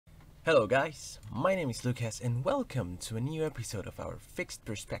Hello guys, my name is Lucas and welcome to a new episode of our Fixed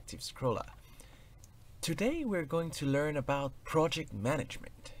Perspective Scroller. Today we're going to learn about project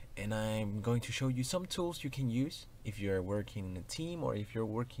management and I'm going to show you some tools you can use if you're working in a team or if you're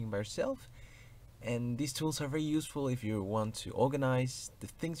working by yourself. And these tools are very useful if you want to organize the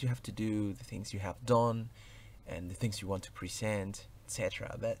things you have to do, the things you have done, and the things you want to present,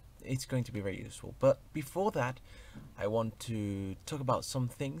 etc. That it's going to be very useful. But before that, I want to talk about some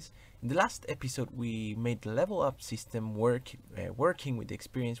things. In the last episode, we made the level up system working with the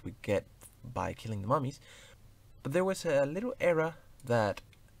experience we get by killing the mummies. But there was a little error that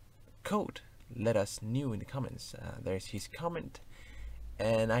Code let us know in the comments. There's his comment,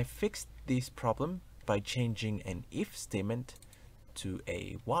 and I fixed this problem by changing an if statement to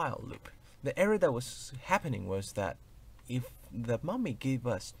a while loop. The error that was happening was that if the mummy gave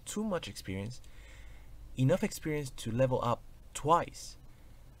us too much experience, enough experience to level up twice,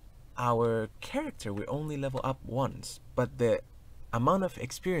 our character will only level up once, but the amount of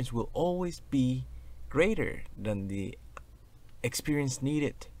experience will always be greater than the experience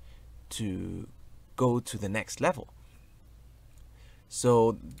needed to go to the next level.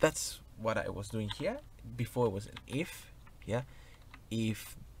 So that's what I was doing here. Before it was an if, yeah.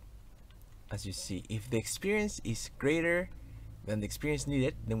 If, as you see, if the experience is greater than the experience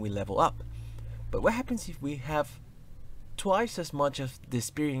needed, then we level up. But what happens if we have twice as much of the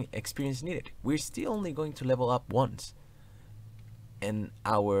experience needed? We're still only going to level up once. And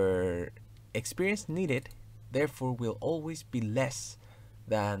our experience needed, therefore, will always be less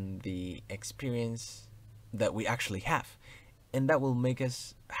than the experience that we actually have. And that will make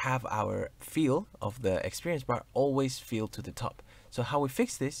us have our feel of the experience bar always feel to the top. So how we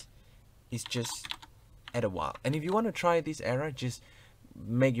fix this is just add a while. And if you want to try this error, just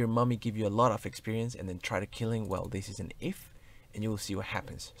make your mummy give you a lot of experience and then try to killing. Well, this is an if, and you will see what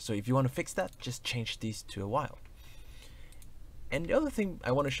happens. So if you want to fix that, just change this to a while. And the other thing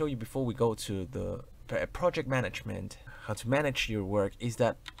I want to show you before we go to the project management, how to manage your work, is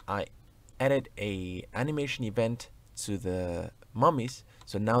that I added a animation event to the mummies.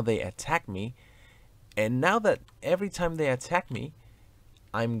 So now they attack me, and now that every time they attack me,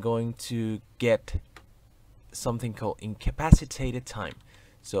 I'm going to get something called incapacitated time.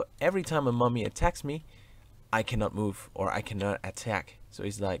 So every time a mummy attacks me, I cannot move or I cannot attack. So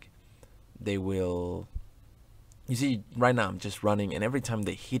it's like they will, you see right now I'm just running, and every time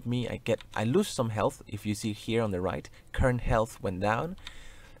they hit me I lose some health. If you see here on the right, current health went down,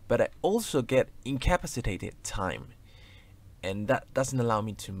 but I also get incapacitated time, and that doesn't allow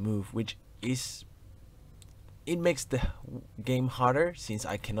me to move, which is, it makes the game harder since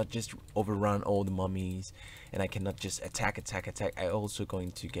I cannot just overrun all the mummies and I cannot just attack. I also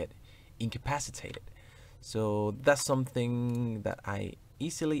going to get incapacitated. So that's something that I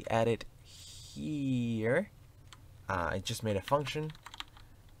easily added here. I just made a function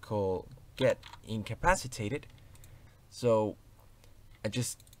called get incapacitated. So I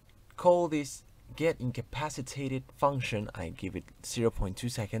just call this get incapacitated function. I give it 0.2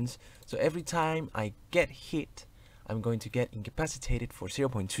 seconds. So every time I get hit, I'm going to get incapacitated for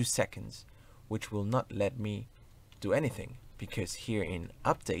 0.2 seconds, which will not let me do anything, because here in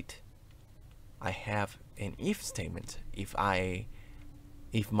update I have an if statement. If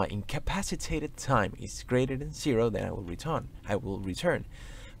my incapacitated time is greater than 0, then I will return.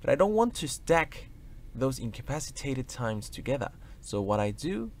 But I don't want to stack those incapacitated times together. So what I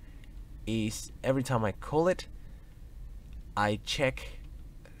do is every time I call it, I check,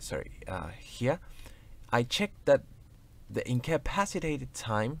 here, I check that the incapacitated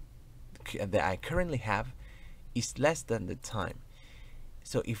time that I currently have is less than the time.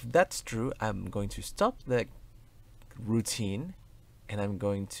 So if that's true, I'm going to stop the routine and I'm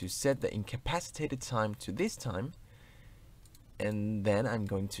going to set the incapacitated time to this time, and then I'm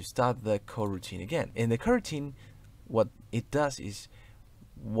going to start the coroutine again. In the coroutine, what it does is,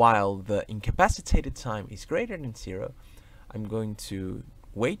 while the incapacitated time is greater than 0, I'm going to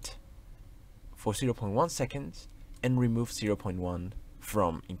wait for 0.1 seconds and remove 0.1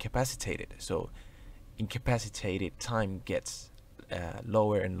 from incapacitated. So incapacitated time gets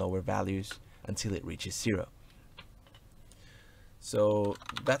lower and lower values until it reaches 0. So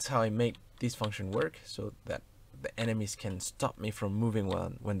that's how I make this function work, so that the enemies can stop me from moving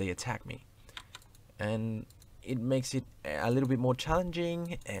when they attack me. And it makes it a little bit more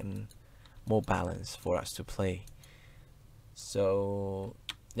challenging and more balanced for us to play. So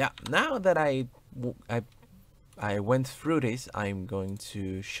yeah, now that I went through this, I'm going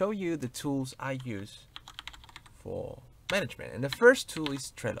to show you the tools I use for management. And the first tool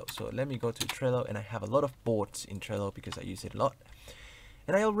is Trello. So let me go to Trello, and I have a lot of boards in Trello because I use it a lot.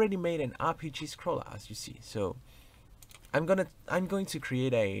 And I already made an RPG scroller, as you see. So I'm going to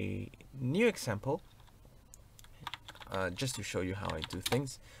create a new example just to show you how I do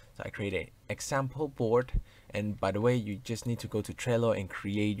things. So I create an example board, and by the way, you just need to go to Trello and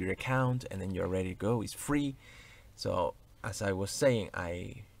create your account, and then you're ready to go. It's free. So as I was saying,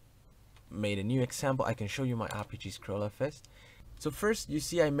 I made a new example. I can show you my RPG scroller first. So first, you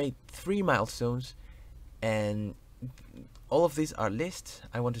see I made 3 milestones, and all of these are lists.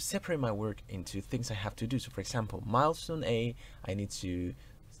 I want to separate my work into things I have to do. So for example, milestone A, I need to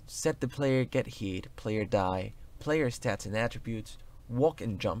set the player, get hit, player die, player stats and attributes, walk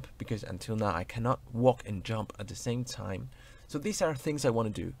and jump, because until now I cannot walk and jump at the same time. So these are things I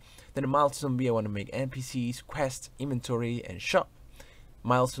want to do. Then a milestone B, I want to make NPCs, quests, inventory, and shop.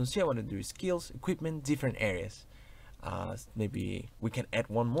 Milestone C, I want to do skills, equipment, different areas. Maybe we can add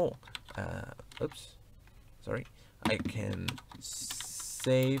one more. Oops, sorry. I can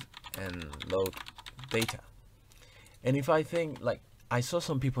save and load data. And if I think, like, I saw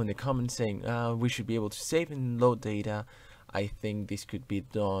some people in the comments saying we should be able to save and load data, I think this could be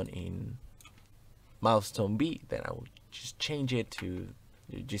done in milestone B. Then I will just change it to,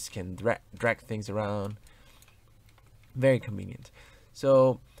 you just can drag things around. Very convenient.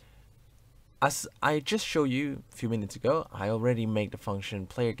 So as I just showed you a few minutes ago, I already made the function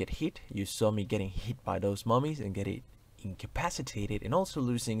player get hit. You saw me getting hit by those mummies and get it incapacitated and also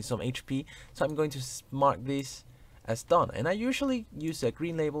losing some HP. So I'm going to mark this as done. And I usually use a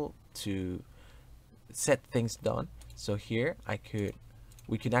green label to set things done. So here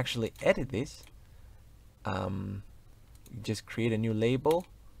we could actually edit this. Just create a new label,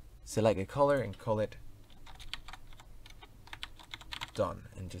 select a color and call it done,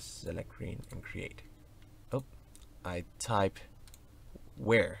 and just select green and create. Oh, I type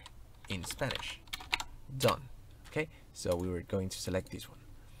where in Spanish. Done. Okay, so we were going to select this one.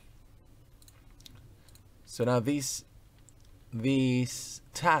 So now this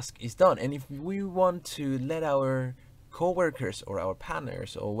task is done, and if we want to let our co-workers or our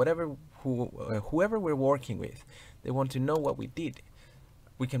partners or whoever we're working with, they want to know what we did,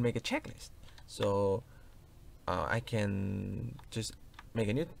 we can make a checklist. So I can just make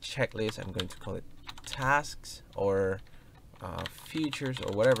a new checklist. I'm going to call it tasks or features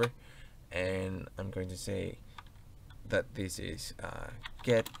or whatever, and I'm going to say that this is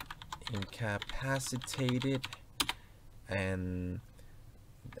get incapacitated and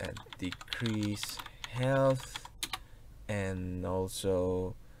decrease health, and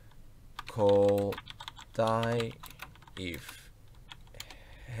also call die if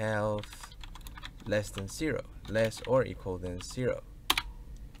health less than 0, less or equal than 0.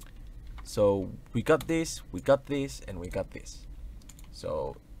 So we got this, and we got this.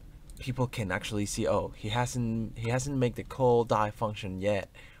 So people can actually see, oh, he hasn't made the call die function yet,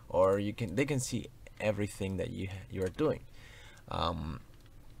 or they can see everything that you are doing.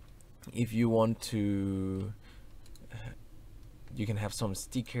 If you want to, you can have some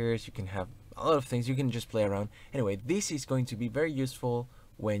stickers, you can have a lot of things, you can just play around. Anyway, this is going to be very useful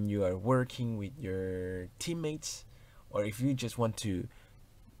when you are working with your teammates, or if you just want to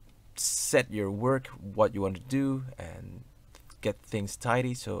set your work, what you want to do, and get things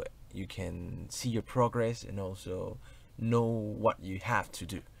tidy so you can see your progress and also know what you have to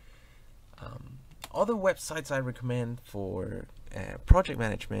do. Other websites I recommend for project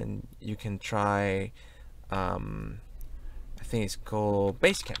management, you can try, I think it's called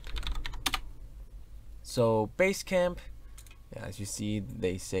Basecamp. So Basecamp, as you see,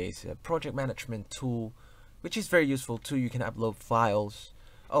 they say it's a project management tool, which is very useful too. You can upload files.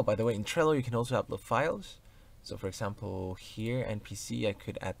 Oh, by the way, in Trello you can also upload files. So for example, here NPC, I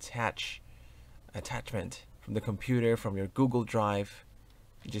could attach attachment from the computer, from your Google Drive.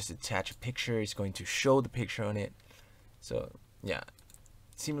 You just attach a picture, it's going to show the picture on it. So yeah,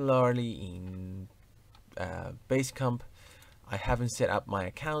 similarly in Basecamp, I haven't set up my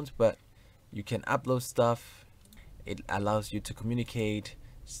account, but you can upload stuff. It allows you to communicate,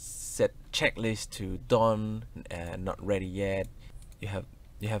 set checklist to done and not ready yet. You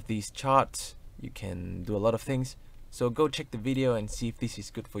have these charts, you can do a lot of things. So go check the video and see if this is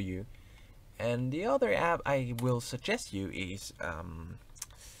good for you. And the other app I will suggest you is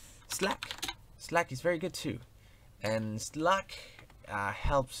Slack. Slack is very good too, and Slack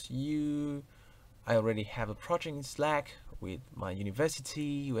helps you. I already have a project in Slack with my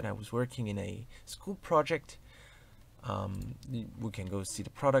university when I was working in a school project. We can go see the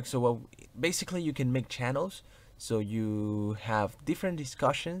product. So basically you can make channels, so you have different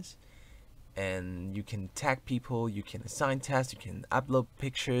discussions and you can tag people, you can assign tasks, you can upload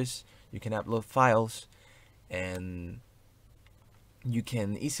pictures, you can upload files, and you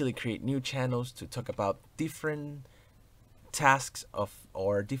can easily create new channels to talk about different tasks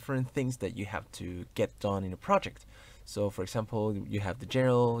or different things that you have to get done in a project. So for example, you have the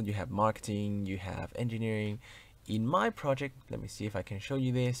general, you have marketing, you have engineering. In my project, let me see if I can show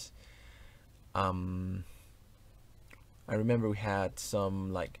you this. I remember we had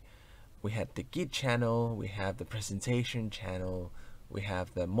we had the Git channel, we have the presentation channel, we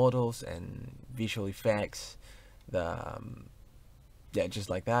have the models and visual effects, yeah, just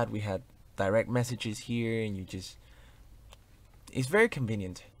like that. We had direct messages here, and it's very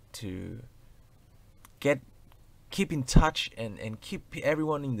convenient to keep in touch and keep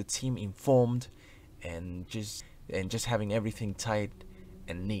everyone in the team informed, and just having everything tight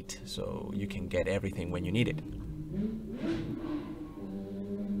and neat so you can get everything when you need it.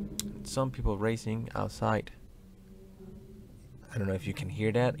 Some people racing outside. I don't know if you can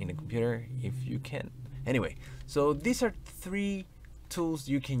hear that in the computer. If you can. Anyway, so these are 3 tools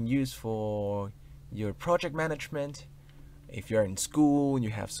you can use for your project management. If you're in school and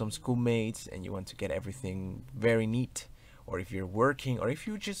you have some schoolmates and you want to get everything very neat, or if you're working, or if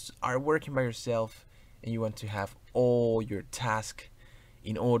you just are working by yourself and you want to have all your tasks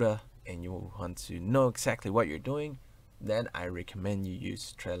in order and you want to know exactly what you're doing, then I recommend you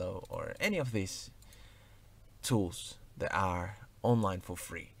use Trello or any of these tools that are online for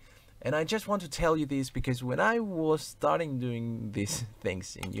free. And I just want to tell you this because when I was starting doing these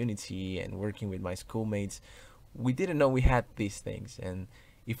things in Unity and working with my schoolmates, we didn't know we had these things. And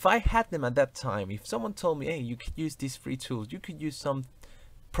if I had them at that time, if someone told me, hey, you could use these free tools, you could use some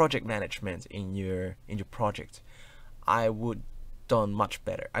project management in your project, I would done much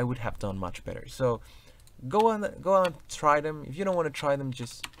better. I would have done much better. So go on, try them. If you don't want to try them,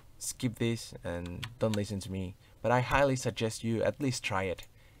 just skip this and don't listen to me. But I highly suggest you at least try it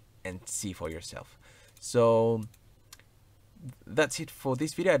and see for yourself. So that's it for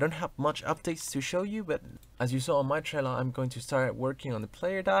this video. I don't have much updates to show you, but as you saw on my Trello, I'm going to start working on the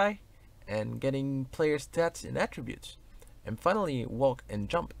player die and getting player stats and attributes, and finally walk and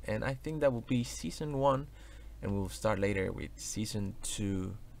jump. And I think that will be season 1, and we'll start later with season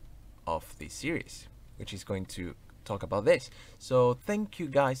 2 of this series, which is going to talk about this. So thank you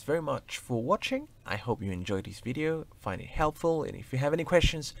guys very much for watching. I hope you enjoyed this video, find it helpful, and if you have any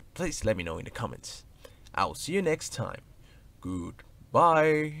questions, please let me know in the comments. I'll see you next time.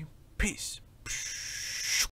 Goodbye. Peace.